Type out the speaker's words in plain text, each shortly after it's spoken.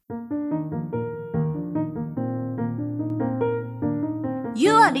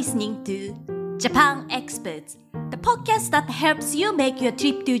You are listening to Japan Experts, the podcast that helps you make your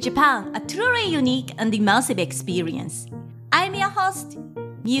trip to Japan a truly unique and immersive experience. I'm your host,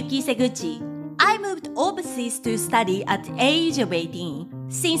 Miyuki Seguchi. I moved overseas to study at the age of 18.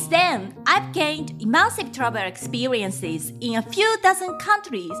 Since then, I've gained immersive travel experiences in a few dozen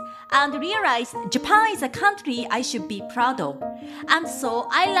countries and realized Japan is a country I should be proud of. And so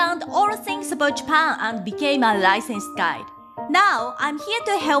I learned all things about Japan and became a licensed guide. Now, I'm here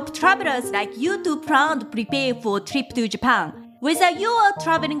to help travelers like you to plan and prepare for a trip to Japan. Whether you are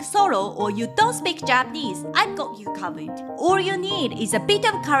traveling solo or you don't speak Japanese, I've got you covered. All you need is a bit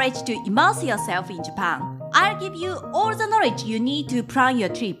of courage to immerse yourself in Japan. I'll give you all the knowledge you need to plan your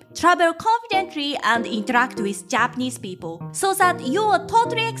trip, travel confidently, and interact with Japanese people so that you are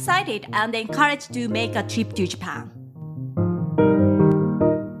totally excited and encouraged to make a trip to Japan.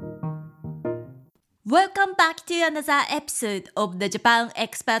 Welcome back to another episode of the Japan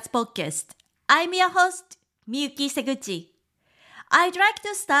Experts Podcast. I'm your host, Miyuki Seguchi. I'd like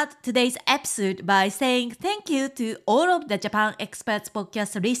to start today's episode by saying thank you to all of the Japan Experts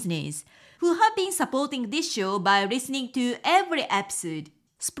Podcast listeners who have been supporting this show by listening to every episode,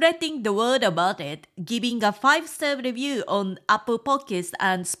 spreading the word about it, giving a 5-star review on Apple Podcasts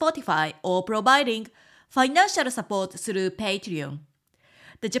and Spotify, or providing financial support through Patreon.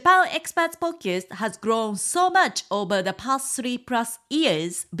 The Japan Experts Podcast has grown so much over the past 3+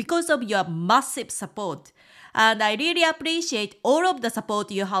 years because of your massive support, and I really appreciate all of the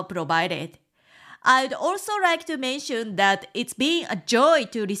support you have provided. I'd also like to mention that it's been a joy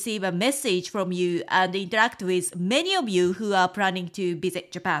to receive a message from you and interact with many of you who are planning to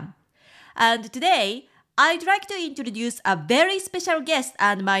visit Japan. And today, I'd like to introduce a very special guest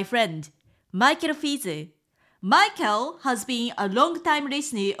and my friend, Michael Fize. Michael has been a long-time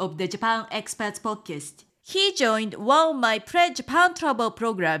listener of the Japan Experts Podcast. He joined one of my pre-Japan travel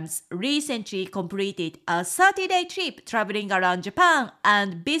programs, recently completed a 30-day trip traveling around Japan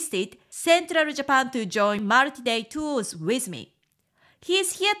and visited Central Japan to join multi-day tours with me. He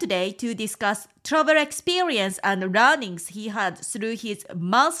is here today to discuss travel experience and learnings he had through his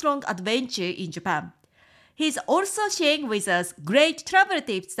month-long adventure in Japan. He's also sharing with us great travel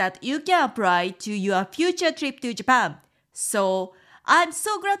tips that you can apply to your future trip to Japan. So, I'm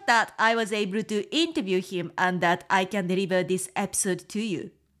so glad that I was able to interview him and that I can deliver this episode to you.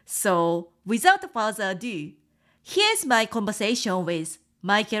 So, without further ado, here's my conversation with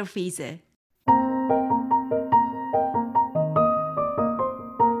Michael Fize.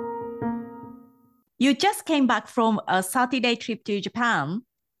 You just came back from a 30-day trip to Japan.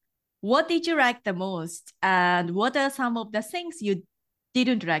 What did you like the most? And what are some of the things you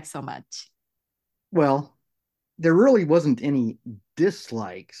didn't like so much? Well, there really wasn't any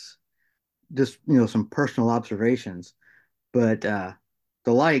dislikes, just some personal observations. But the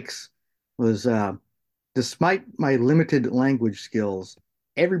likes was despite my limited language skills,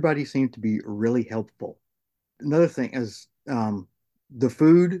 everybody seemed to be really helpful. Another thing is the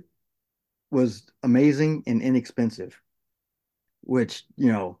food was amazing and inexpensive, which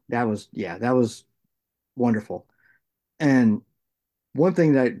that was wonderful. And one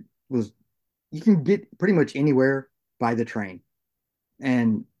thing that was you can get pretty much anywhere by the train.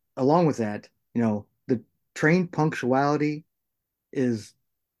 And along with that, the train punctuality is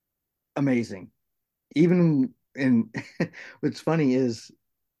amazing. Even in what's funny is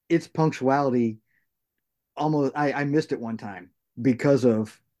its punctuality almost I missed it one time because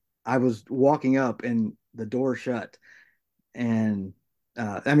of I was walking up and the door shut. And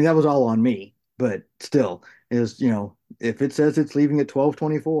I mean that was all on me, but still is if it says it's leaving at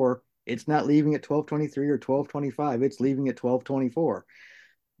 12:24, it's not leaving at 12:23 or 12:25, it's leaving at 12:24.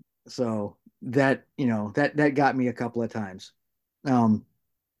 So that got me a couple of times. Um,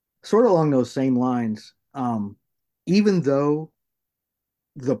 Sort of along those same lines, even though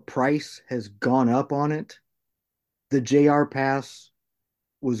the price has gone up on it, the JR Pass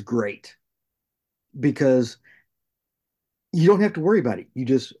was great because you don't have to worry about it. You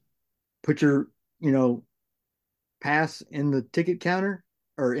just put your, pass in the ticket counter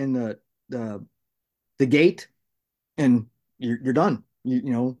or in the the gate, and you're done. You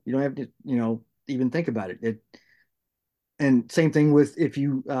don't have to even think about it. And same thing with if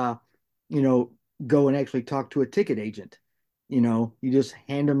you you know go and actually talk to a ticket agent. You just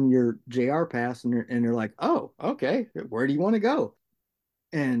hand them your JR pass, and they're like, oh, okay, where do you want to go?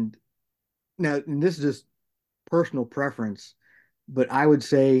 And now, and this is just personal preference, but I would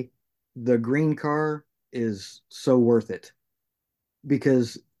say the green car is so worth it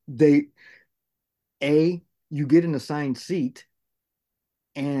because they a you get an assigned seat,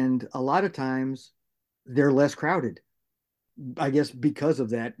 and a lot of times they're less crowded. I guess because of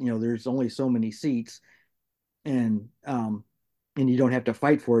that, there's only so many seats, and you don't have to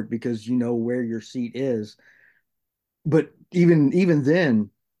fight for it because you know where your seat is. But even then,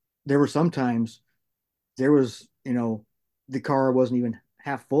 there were sometimes there was, the car wasn't even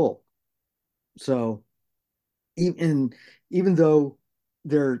half full. So even even though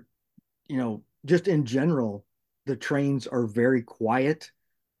they're, just in general, the trains are very quiet.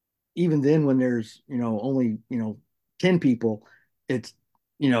 Even then, when there's, only, 10 people, it's,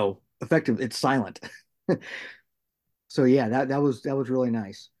 effective, it's silent. So yeah, that was really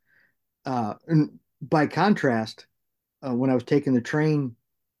nice. And by contrast, when I was taking the train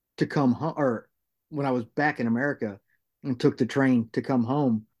to come home, or when I was back in America and took the train to come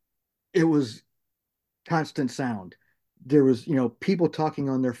home, it was constant sound. There was, people talking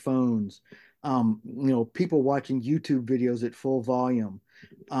on their phones, people watching YouTube videos at full volume.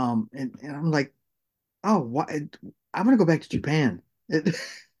 And I'm like, oh, why? I'm gonna go back to Japan.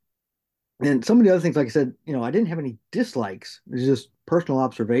 And some of the other things, like I said, I didn't have any dislikes. It was just personal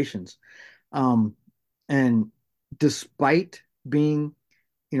observations. Um, and despite being,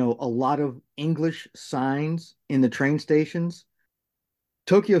 a lot of English signs in the train stations,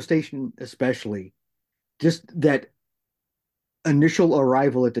 Tokyo Station especially, just that initial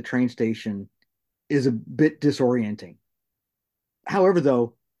arrival at the train station is a bit disorienting. However,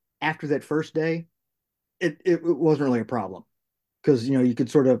 though, after that first day, it wasn't really a problem because, you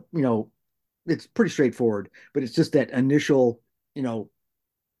could sort of, it's pretty straightforward, but it's just that initial, you know,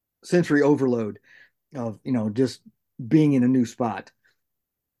 sensory overload of, just being in a new spot.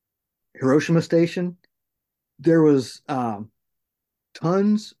 Hiroshima Station, there was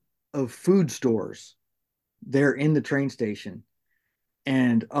tons of food stores there in the train station,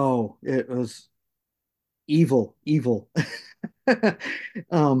 and oh, it was evil, evil.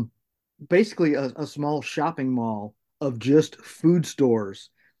 um, Basically a small shopping mall of just food stores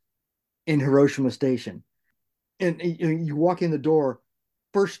in Hiroshima Station. And you walk in the door,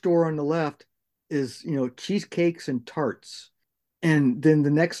 first store on the left is, cheesecakes and tarts. And then the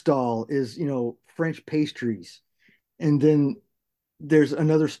next stall is, French pastries. And then there's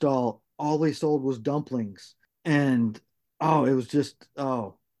another stall, all they sold was dumplings. And oh, it was just,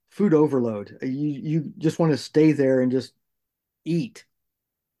 oh, food overload. You just want to stay there and just eat.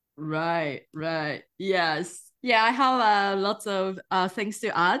 Right, right. Yes. Yeah, I have lots of things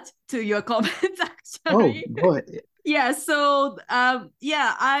to add to your comments Oh, actually. go ahead. Yeah, so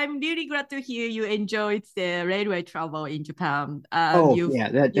yeah, I'm really glad to hear you enjoyed the railway travel in Japan. Oh, yeah,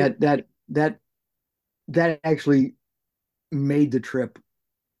 You that actually made the trip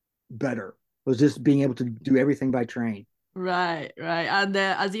better. Was just being able to do everything by train. right, right. And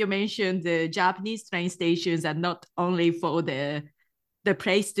as you mentioned, the Japanese train stations are not only for the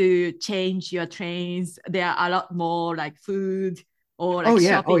place to change your trains. There are a lot more like food or Oh like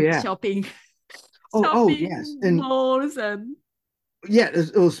yeah, oh yeah. Oh yes, shopping and malls and yeah, it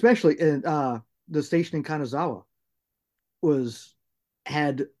was especially in the station in Kanazawa was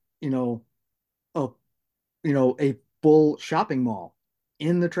had, you know a a full shopping mall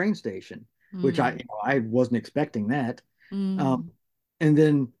in the train station, which I mm, I wasn't expecting that. Um, mm. and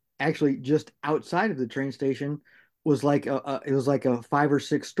then actually just outside of the train station was like it was like a 5 or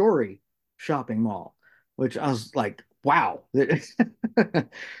 6 story shopping mall, which I was like, wow.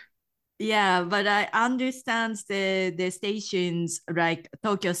 Yeah, but I understand the stations like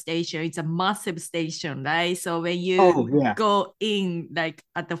Tokyo Station. It's a massive station, right? So when Oh you yeah, go in like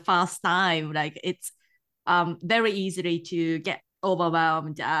at the first time, like it's very easily to get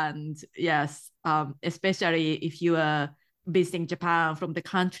overwhelmed. And yes, especially if you are visiting Japan from the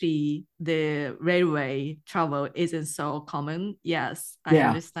country, the railway travel isn't so common. Yes, I yeah.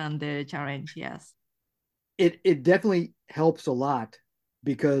 understand the challenge. Yes. It definitely helps a lot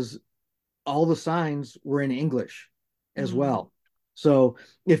because all the signs were in English as Mm, well. So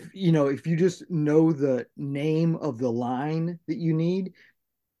if you just know the name of the line that you need,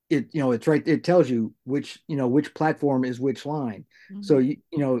 it's right. It tells you which platform is which line. So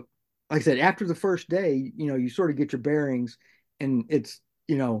mm. like I said, after the first day, you sort of get your bearings, and it's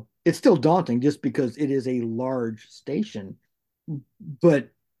still daunting just because it is a large station,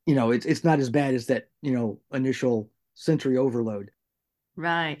 but it's not as bad as that initial sensory overload.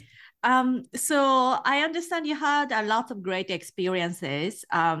 Right. So I understand you had a lot of great experiences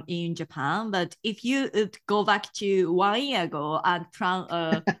in Japan, but if you would go back to 1 year ago and plan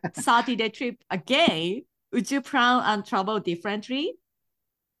a 30-day trip again, would you plan and travel differently?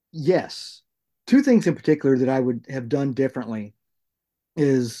 Yes. Two things in particular that I would have done differently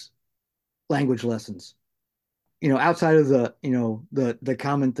is language lessons. Outside of the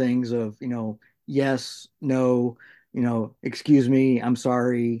common things of, yes, no, excuse me, I'm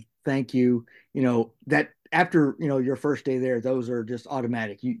sorry, thank you, that after, your first day there, those are just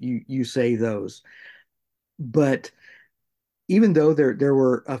automatic. You say those. But even though there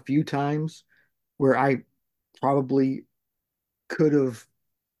were a few times where I probably could have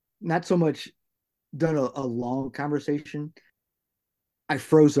not so much done a long conversation, I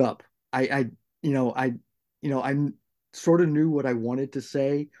froze up. I you know, I I sort of knew what I wanted to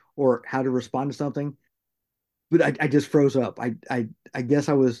say or how to respond to something, but I just froze up. I guess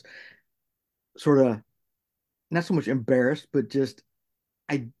I was sort of not so much embarrassed, but just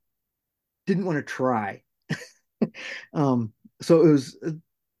I didn't want to try. Um, so it was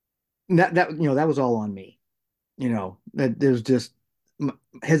that was all on me. That there's just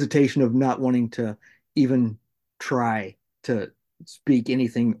hesitation of not wanting to even try to speak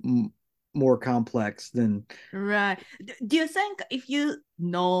anything more complex than. Right. Do you think if you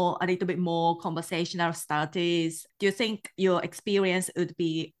know a little bit more conversational studies, do you think your experience would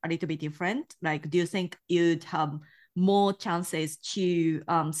be a little bit different? Like, do you think you'd have more chances to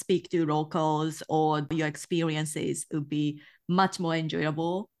speak to locals, or your experiences would be much more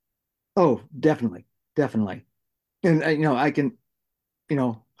enjoyable? Oh, definitely, definitely. And I can,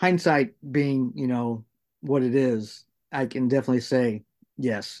 hindsight being, what it is, I can definitely say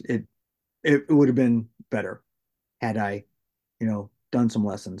yes, it would have been better had I, done some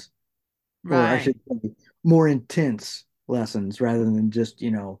lessons, or I Right. should say more intense lessons rather than just,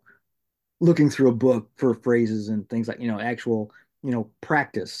 looking through a book for phrases and things like, actual,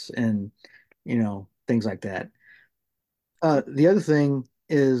 practice and, things like that. The other thing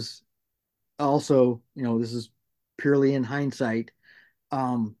is also, this is purely in hindsight.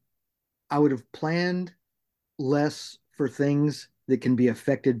 Um, I would have planned less for things that can be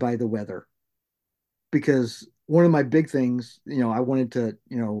affected by the weather, because one of my big things, I wanted to,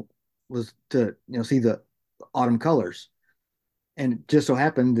 was to, see the autumn colors. And it just so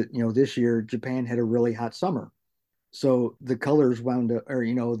happened that, this year Japan had a really hot summer. So the colors wound up, or,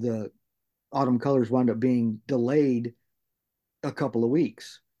 the autumn colors wound up being delayed a couple of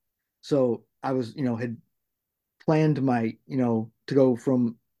weeks. So I was, had planned my, to go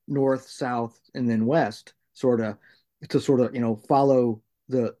from north, south, and then west, sort of, follow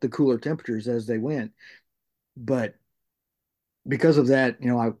the cooler temperatures as they went. But because of that,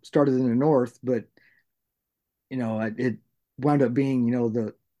 I started in the north, but it wound up being,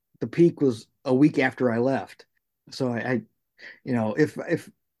 the peak was a week after I left. So if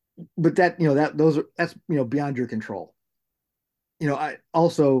but that, that those are that's beyond your control. I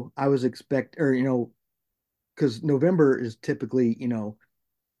was expect or because November is typically,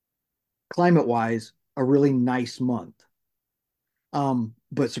 climate wise, a really nice month.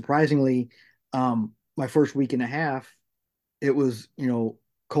 But surprisingly, my first week and a half, it was,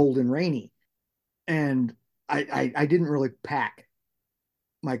 cold and rainy. And I didn't really pack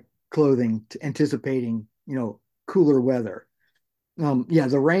my clothing anticipating, cooler weather. Yeah,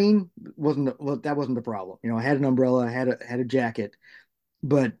 the rain wasn't, well, that wasn't the problem. I had an umbrella, I had a jacket,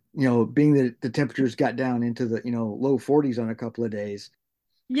 but being that the temperatures got down into the, low 40s on a couple of days.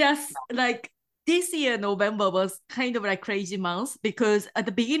 Yes, like this year November was kind of like crazy month because at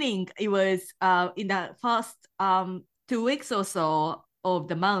the beginning it was in the first 2 weeks or so of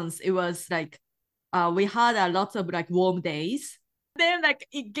the month it was like we had a lot of like warm days. Then like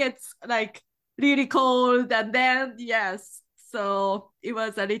it gets like really cold and then yes, so it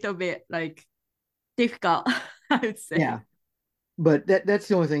was a little bit like difficult, I would say. Yeah, but that's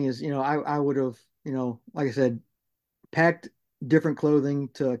the only thing is, I would have, like I said, packed different clothing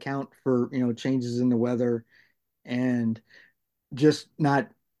to account for, changes in the weather, and just not.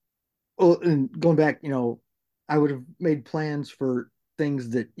 Well, and going back, I would have made plans for things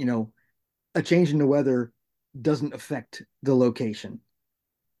that, a change in the weather doesn't affect the location.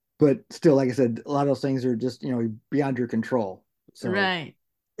 But still, like I said, a lot of those things are just, beyond your control. So, Right.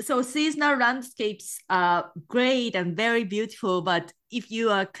 So seasonal landscapes are great and very beautiful, but if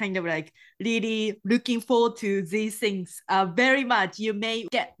you are kind of like really looking forward to these things very much, you may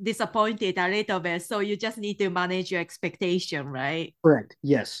get disappointed a little bit. So you just need to manage your expectation, right? correct.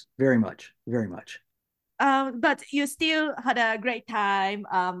 Yes, very much, very much. But you still had a great time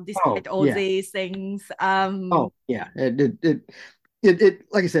Oh, despite all yeah. these things. Oh, yeah.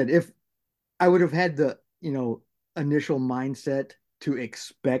 Like I said, if I would have had the, initial mindset to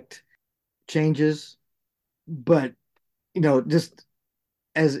expect changes, but, just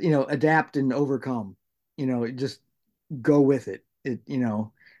as, adapt and overcome, just go with it.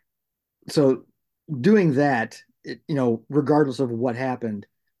 So doing that, regardless of what happened,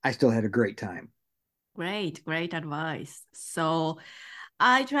 I still had a great time. Great, great advice. So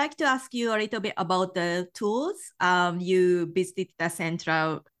I'd like to ask you a little bit about the tours. You visited the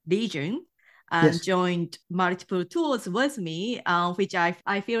central region and Yes. joined multiple tours with me, which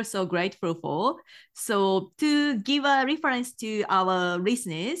I feel so grateful for. So to give a reference to our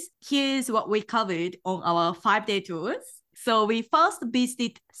listeners, here's what we covered on our 5-day tours. So we first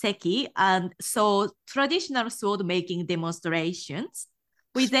visited Seki and saw traditional sword making demonstrations.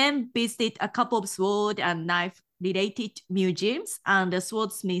 We then visited a couple of sword and knife related museums, and the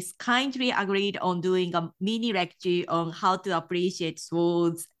swordsmiths kindly agreed on doing a mini lecture on how to appreciate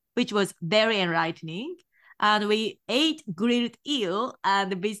swords, which was very enlightening. And we ate grilled eel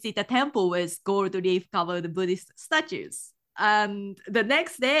and visited a temple with gold leaf covered Buddhist statues. And the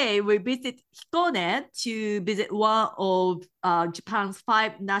next day, we visited Hikone to visit one of Japan's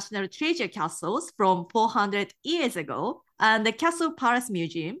 5 national treasure castles from 400 years ago, and the Castle Palace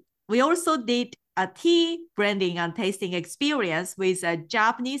Museum. We also did a tea blending and tasting experience with a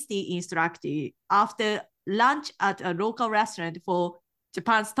Japanese tea instructor after lunch at a local restaurant for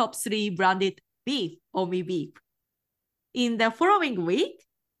Japan's top 3 branded beef, Omi beef. In the following week,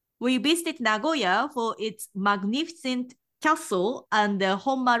 we visited Nagoya for its magnificent castle and the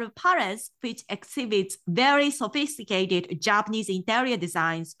Honmaru Palace, which exhibits very sophisticated Japanese interior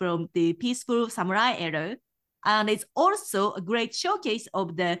designs from the peaceful samurai era. And it's also a great showcase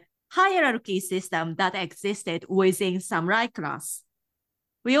of the hierarchy system that existed within samurai class.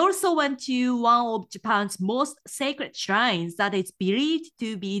 We also went to one of Japan's most sacred shrines that is believed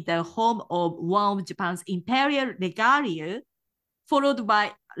to be the home of one of Japan's imperial regalia, followed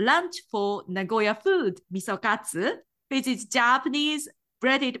by lunch for Nagoya food, misokatsu, which is Japanese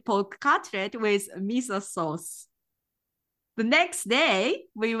breaded pork cutlet with miso sauce. The next day,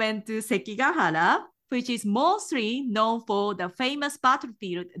 we went to Sekigahara, which is mostly known for the famous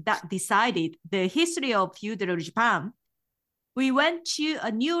battlefield that decided the history of feudal Japan. We went to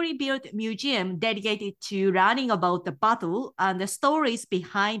a newly built museum dedicated to learning about the battle and the stories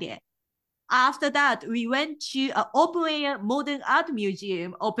behind it. After that, we went to an open-air modern art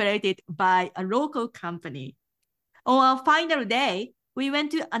museum operated by a local company. On our final day, we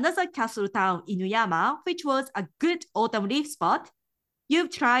went to another castle town, Inuyama, which was a good autumn leaf spot. You've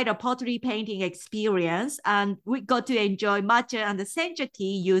tried a pottery painting experience, and we got to enjoy matcha and sencha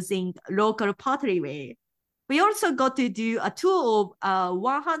tea using local pottery ware. We also got to do a tour of a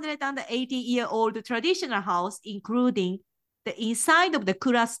 180-year-old traditional house, including the inside of the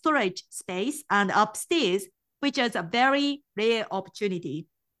Kura storage space and upstairs, which is a very rare opportunity.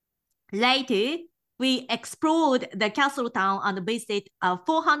 Later, we explored the castle town and visited a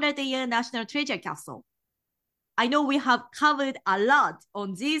 400-year national treasure castle. I know we have covered a lot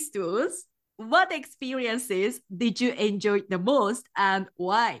on these tours. What experiences did you enjoy the most and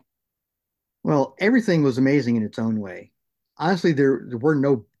why? Well, everything was amazing in its own way. Honestly, there were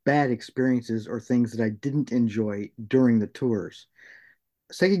no bad experiences or things that I didn't enjoy during the tours.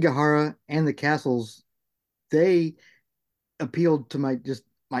 Sekigahara and the castles, they appealed to my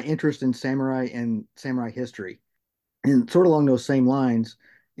interest in samurai and samurai history. And sort of along those same lines,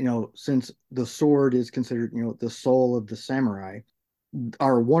 since the sword is considered, the soul of the samurai,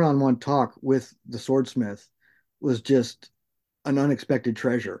 our one-on-one talk with the swordsmith was just an unexpected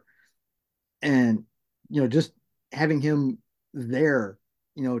treasure. And, just having him there,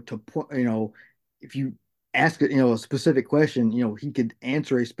 to point, if you ask, a specific question, he could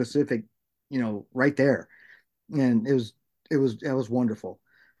answer a specific, right there. And that was wonderful.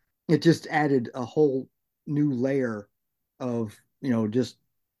 It just added a whole new layer of, just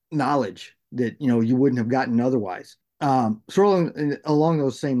knowledge that, you wouldn't have gotten otherwise. Along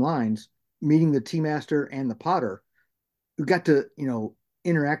those same lines, meeting the tea master and the potter, who got to,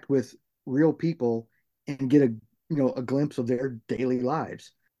 interact with real people and get a glimpse of their daily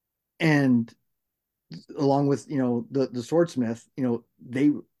lives. And along with, the swordsmith,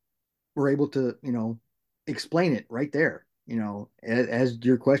 they were able to, explain it right there. As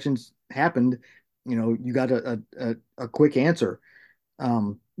your questions happened, you got a quick answer,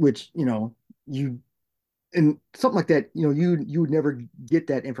 which, you and something like that, you would never get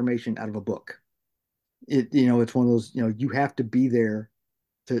that information out of a book. It's one of those, you have to be there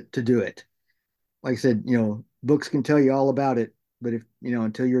to do it. Like I said, books can tell you all about it, but if,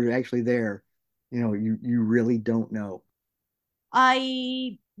 until you're actually there, you really don't know.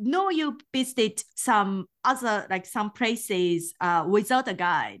 I know you visited some other, like some places without a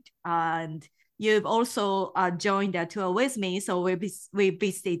guide, and you've also joined a tour with me. So we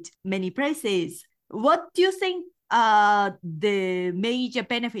visited many places. What do you think the major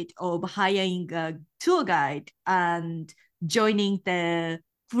benefit of hiring a tour guide and joining the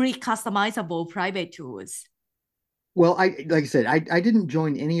free customizable private tours? Well, like I said, I didn't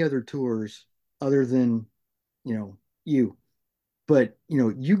join any other tours other than, you know, you. But,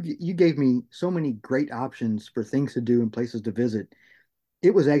 you gave me so many great options for things to do and places to visit.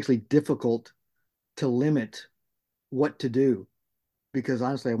 It was actually difficult to limit what to do because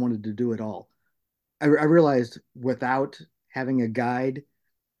honestly, I wanted to do it all. I realized without having a guide,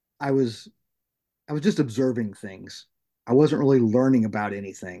 I was I was just observing things. I wasn't really learning about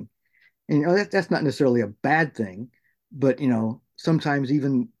anything. And that's not necessarily a bad thing, but sometimes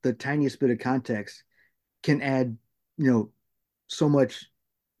even the tiniest bit of context can add, you know, so much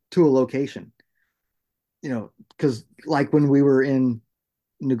to a location. Because like when we were in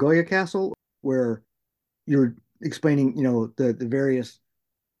Nagoya Castle, where you're explaining, the various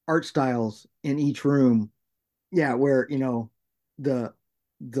art styles in each room. Yeah, where, the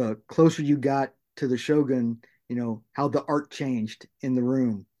the closer you got to the Shogun, how the art changed in the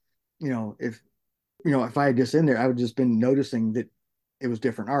room. If if I had just in there, I would just been noticing that it was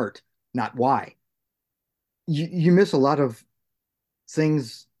different art, not why. You miss a lot of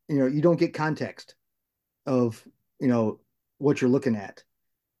things, you don't get context of, you know, what you're looking at.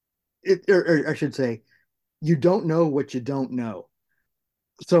 Or I should say, you don't know what you don't know.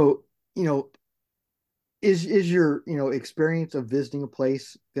 So, you know, is your, experience of visiting a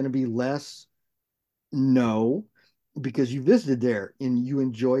place going to be less? No, because you visited there and you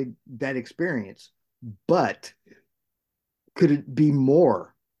enjoyed that experience. But could it be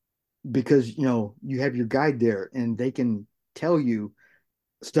more? Because, you have your guide there and they can tell you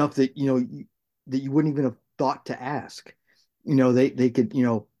stuff that, that you wouldn't even have thought to ask. They could,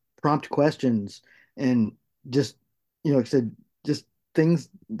 prompt questions and just, like I said, just things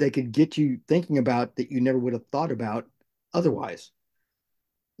they could get you thinking about that you never would have thought about otherwise.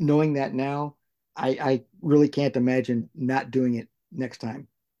 Knowing that now, I really can't imagine not doing it next time.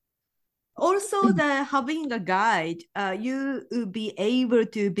 Also, the having a guide, you will be able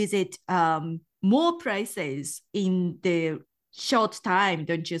to visit more places in the short time,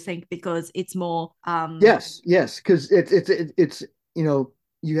 don't you think? Because it's more Yes, yes, because it's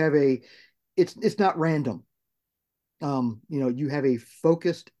you have a it's not random. You have a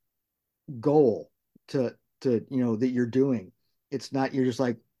focused goal to that you're doing. It's not you're just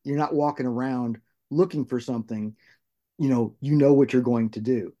like you're not walking around looking for something. You know what you're going to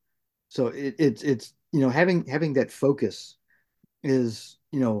do. So it's having that focus is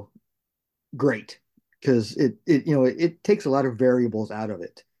great because it takes a lot of variables out of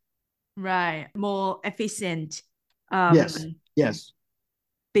it. right, more efficient Yes, yes.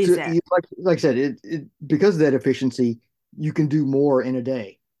 So visit. like I said, because of that efficiency, you can do more in a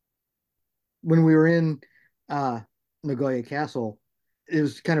day. When we were in uh, Nagoya Castle, it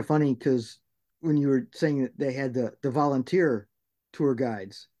was kind of funny because when you were saying that they had the volunteer tour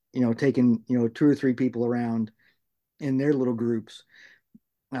guides, taking two or three people around in their little groups.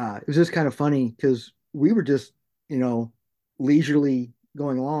 It was just kind of funny because we were just you know leisurely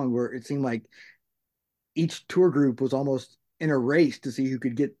going along where it seemed like each tour group was almost in a race to see who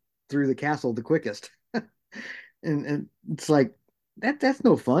could get through the castle the quickest. And it's like that's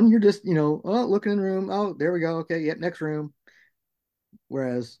no fun. You're just, oh, looking in the room. Oh, there we go. Okay, yep, next room.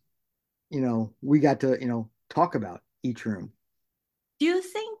 Whereas, we got to, talk about each room. Do you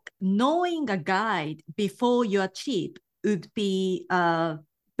think knowing a guide before your trip would be a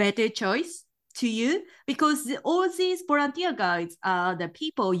better choice to you? Because all these volunteer guides are the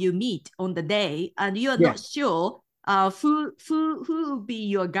people you meet on the day, and you are not Yes. sure who will be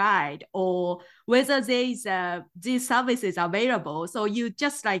your guide or whether there is these services available. So you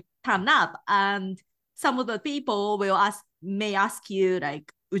just like turn up, and some of the people may ask you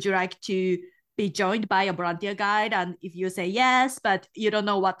like, would you like to be joined by a volunteer guide? And if you say yes, but you don't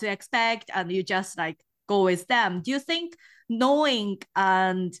know what to expect and you just like go with them, do you think knowing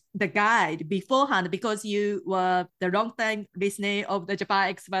and the guide beforehand, because you were the long time listener of the Japan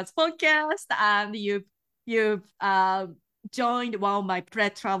Experts podcast and you've joined one of my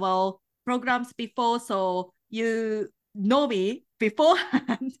pre-travel programs before, so you know me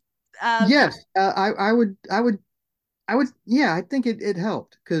beforehand. uh, Yes. I would, yeah, I think it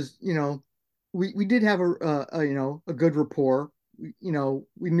helped because, we did have a good rapport. We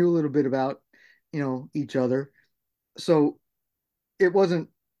knew a little bit about, each other. So it wasn't,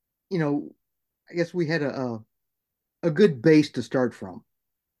 you know, I guess we had a good base to start from.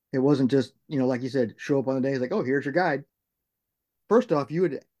 It wasn't just, like you said, show up on the day, it's like, oh, here's your guide. First off,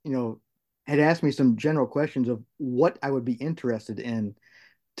 you had asked me some general questions of what I would be interested in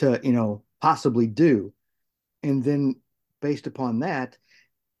to, possibly do. And then based upon that,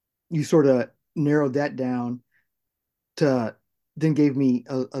 you sort of narrowed that down to then gave me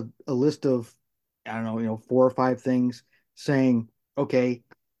a list of I don't know, 4 or 5 things saying, okay,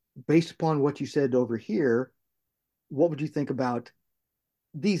 based upon what you said over here, what would you think about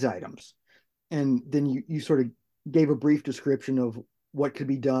these items? And then you sort of gave a brief description of what could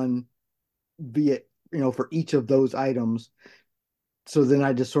be done via, for each of those items. So then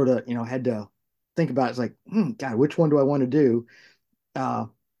I just sort of, had to think about it. It's like, God, which one do I want to do? Uh,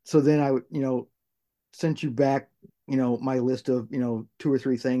 so then I would, sent you back, my list of, 2 or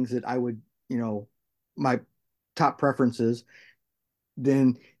 3 things that I would, my top preferences.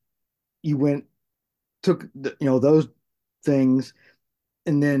 Then you went, took those things,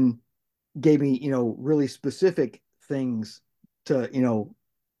 and then gave me, really specific things to,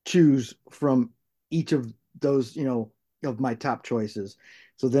 choose from each of those, of my top choices.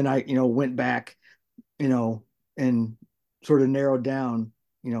 So then I, went back, you know, and sort of narrowed down,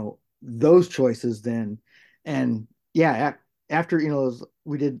 those choices then. And yeah, after,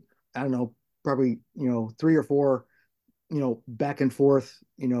 we did, I don't know, probably, 3 or 4, back and forth,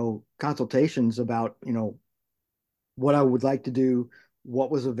 consultations about, what I would like to do,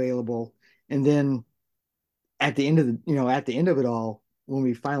 what was available. And then at the end of it all, when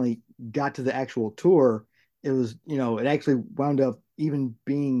we finally got to the actual tour, it was, it actually wound up even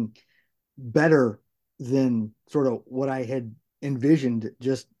being better than sort of what I had envisioned,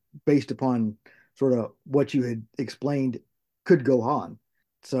 just based upon sort of what you had explained could go on.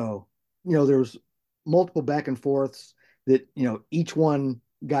 So, there was multiple back and forths that, each one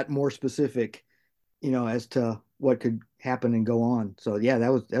got more specific, as to what could happen and go on. So yeah,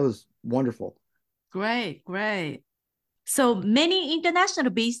 that was wonderful. Great, great. So many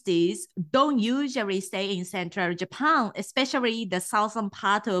international beasties don't usually stay in central Japan, especially the southern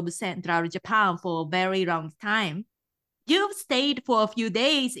part of central Japan for a very long time. You've stayed for a few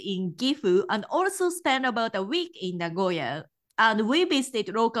days in Gifu and also spent about a week in Nagoya. And we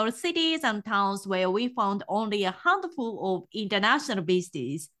visited local cities and towns where we found only a handful of international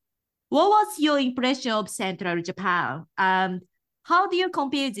beasties. What was your impression of central Japan? And how do you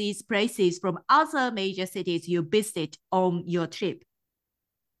compare these places from other major cities you visited on your trip?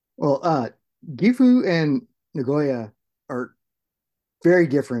 Well, Gifu and Nagoya are very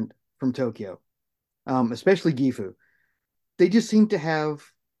different from Tokyo, especially Gifu. They just seem to have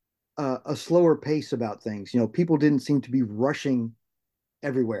a slower pace about things. People didn't seem to be rushing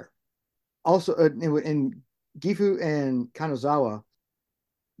everywhere. Also, in Gifu and Kanazawa,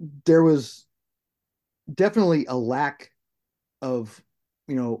 there was definitely a lack of,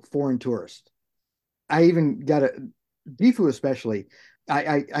 foreign tourists. I even got a Gifu especially.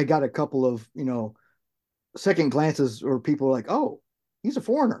 I got a couple of, second glances where people are like, "Oh, he's a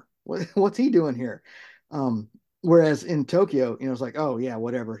foreigner. What's he doing here?" Um, Whereas in Tokyo, it's like, "Oh yeah,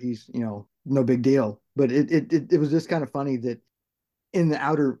 whatever. He's, no big deal." But it was just kind of funny that in the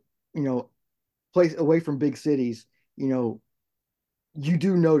outer, you know, place away from big cities, you know, you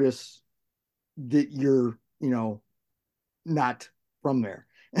do notice that you're, not from there.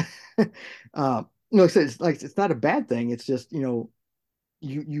 It's not a bad thing. It's just, you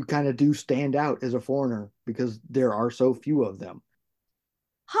kind of do stand out as a foreigner because there are so few of them.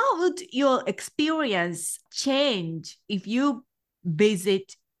 How would your experience change if you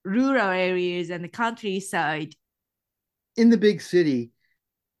visit rural areas and the countryside? In the big city,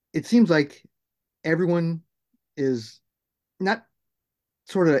 it seems like everyone is not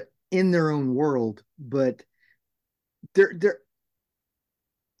sort of in their own world, but they're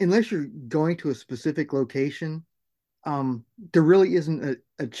unless you're going to a specific location, there really isn't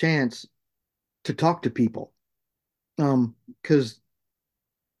a chance to talk to people. Because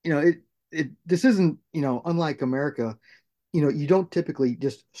it this isn't, unlike America, you don't typically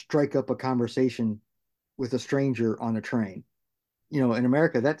just strike up a conversation with a stranger on a train. In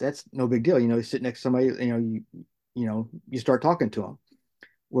America, that's no big deal. You sit next to somebody, you start talking to them.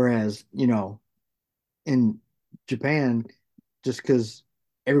 Whereas, in Japan, just because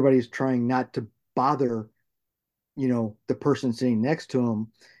everybody's trying not to bother, the person sitting next to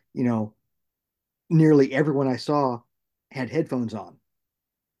them, you know, nearly everyone I saw had headphones on.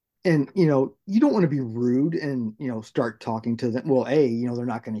 And, you don't want to be rude and, start talking to them. Well, they're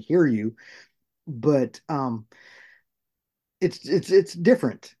not going to hear you, but it's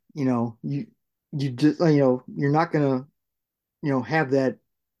different. You just, you're not going to, have that,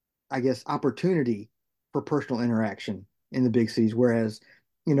 I guess, opportunity for personal interaction in the big cities. Whereas,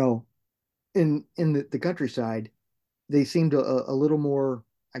 you know, in the countryside, they seemed a little more,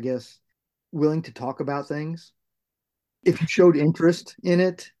 I guess, willing to talk about things. If you showed interest in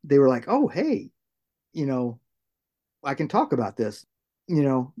it, they were like, "Oh, hey, you know, I can talk about this."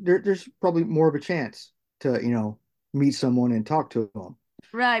 There's probably more of a chance to, meet someone and talk to them.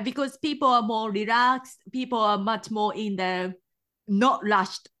 Right, because people are more relaxed, people are much more in the not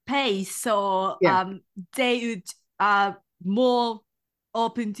rushed pace, so Yeah, they would more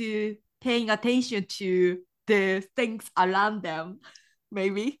open to paying attention to the things around them,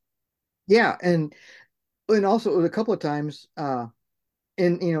 maybe. yeah, and also a couple of times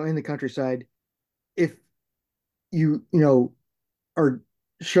in in the countryside, if you are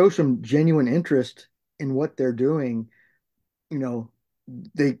show some genuine interest in what they're doing, you know,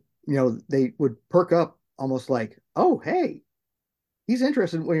 they they would perk up almost like, oh, hey, he's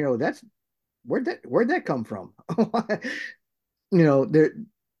interested. Well, that's where'd that come from?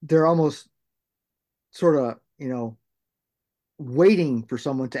 They're almost sort of, waiting for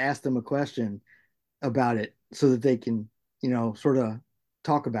someone to ask them a question about it so that they can, sort of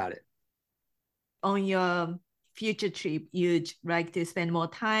talk about it. On your future trip, you'd like to spend more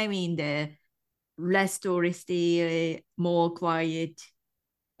time in the less touristy, more quiet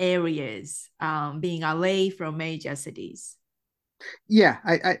areas, being away from major cities. Yeah,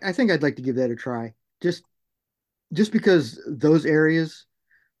 I think I'd like to give that a try. Just because those areas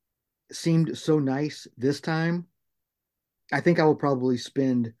seemed so nice this time, I think I will probably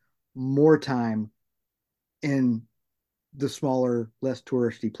spend more time in the smaller, less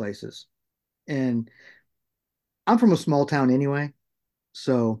touristy places. And I'm from a small town anyway,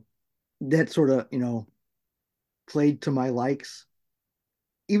 so that sort of, played to my likes,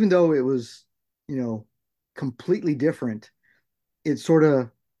 even though it was, you know, completely different. It's sort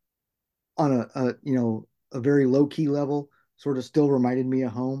of on a very low key level, sort of still reminded me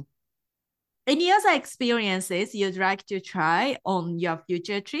of home. Any other experiences you'd like to try on your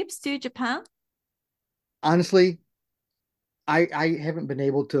future trips to Japan? Honestly, I haven't been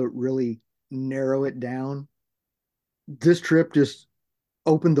able to really narrow it down. This trip just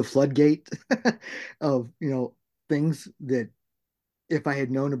opened the floodgate of, things that if I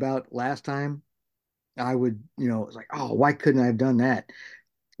had known about last time, I would, it's like, oh, why couldn't I have done that?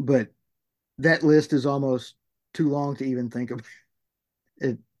 But that list is almost too long to even think of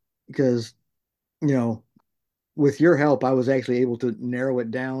it because, you know, with your help, I was actually able to narrow it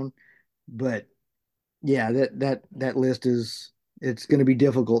down. But yeah, that list it's going to be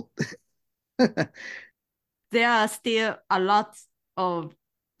difficult. There are still a lot of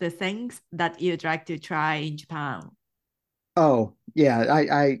the things that you'd like to try in Japan. Oh, yeah,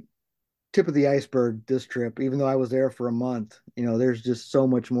 I tip of the iceberg this trip, even though I was there for a month, there's just so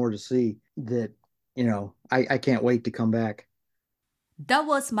much more to see that, I can't wait to come back. That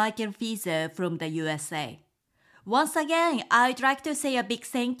was Michael Fieser from the USA. Once again, I'd like to say a big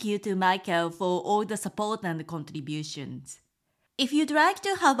thank you to Michael for all the support and contributions. If you'd like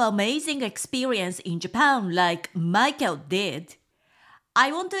to have an amazing experience in Japan like Michael did,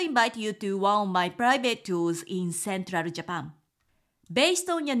 I want to invite you to one of my private tours in central Japan. Based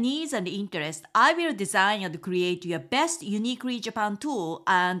on your needs and interests, I will design and create your best Uniquely Japan tour,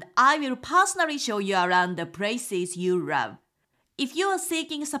 and I will personally show you around the places you love. If you are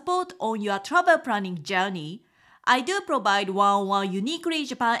seeking support on your travel planning journey, I do provide one-on-one Uniquely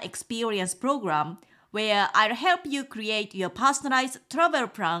Japan experience program where I'll help you create your personalized travel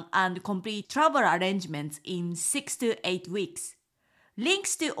plan and complete travel arrangements in 6 to 8 weeks.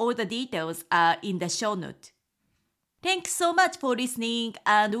 Links to all the details are in the show note. Thanks so much for listening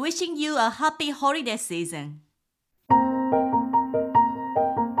and wishing you a happy holiday season.